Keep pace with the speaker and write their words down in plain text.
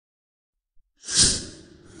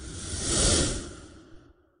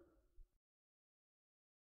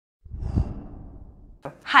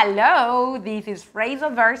Hello, this is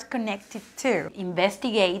phrasal verbs connected to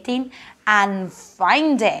investigating and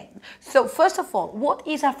finding. So first of all, what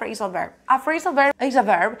is a phrasal verb? A phrasal verb is a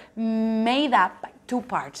verb made up by two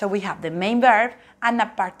parts. So we have the main verb and a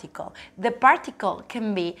particle. The particle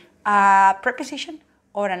can be a preposition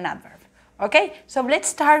or an adverb. Okay, so let's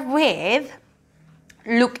start with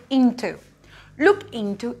look into. Look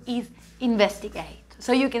into is investigate.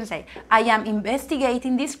 So you can say, I am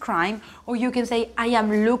investigating this crime, or you can say, I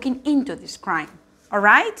am looking into this crime, all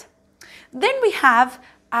right? Then we have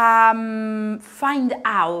find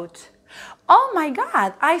out. Oh my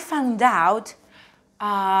God, I found out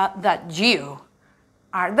that you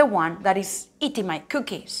are the one that is eating my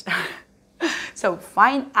cookies. So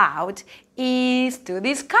find out is to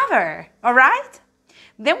discover, all right?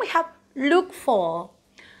 Then we have look for.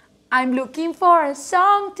 I'm looking for a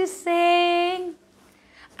song to sing.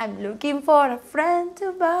 I'm looking for a friend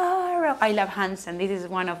to borrow. I love Hansen. This is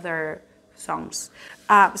one of their songs.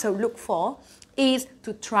 So look for is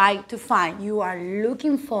to try to find. You are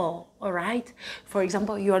looking for, all right? For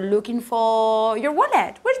example, you are looking for your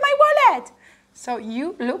wallet. Where's my wallet? So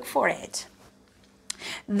you look for it.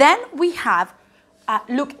 Then we have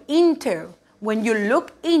look into. When you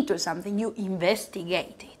look into something, you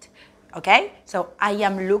investigate it, okay? So I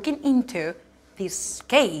am looking into this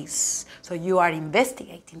case. So you are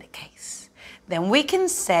investigating the case. Then we can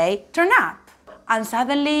say turn up, and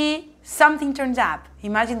suddenly something turns up.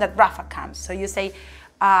 Imagine that Rafa comes. So you say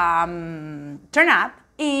turn up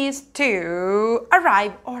is to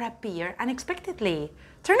arrive or appear unexpectedly.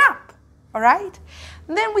 Turn up, all right?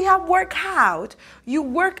 Then we have work out. You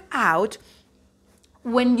work out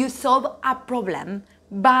when you solve a problem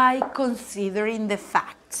by considering the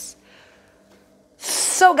facts.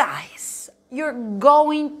 So guys, you're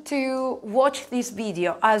going to watch this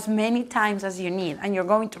video as many times as you need, and you're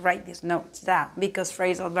going to write these notes down because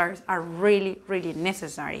phrasal verbs are really, really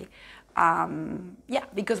necessary. Yeah,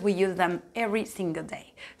 because we use them every single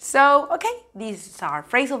day. So, okay, these are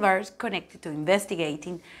phrasal verbs connected to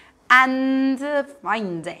investigating and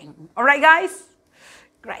finding. All right, guys?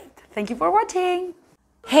 Great. Thank you for watching.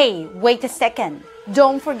 Hey, wait a second.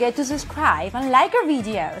 Don't forget to subscribe and like our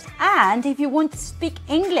videos. And if you want to speak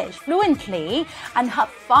English fluently and have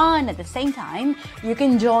fun at the same time, you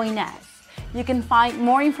can join us. You can find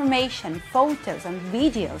more information, photos and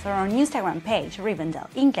videos on our Instagram page, Rivendell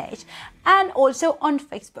English, and also on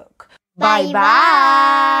Facebook.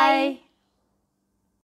 Bye-bye!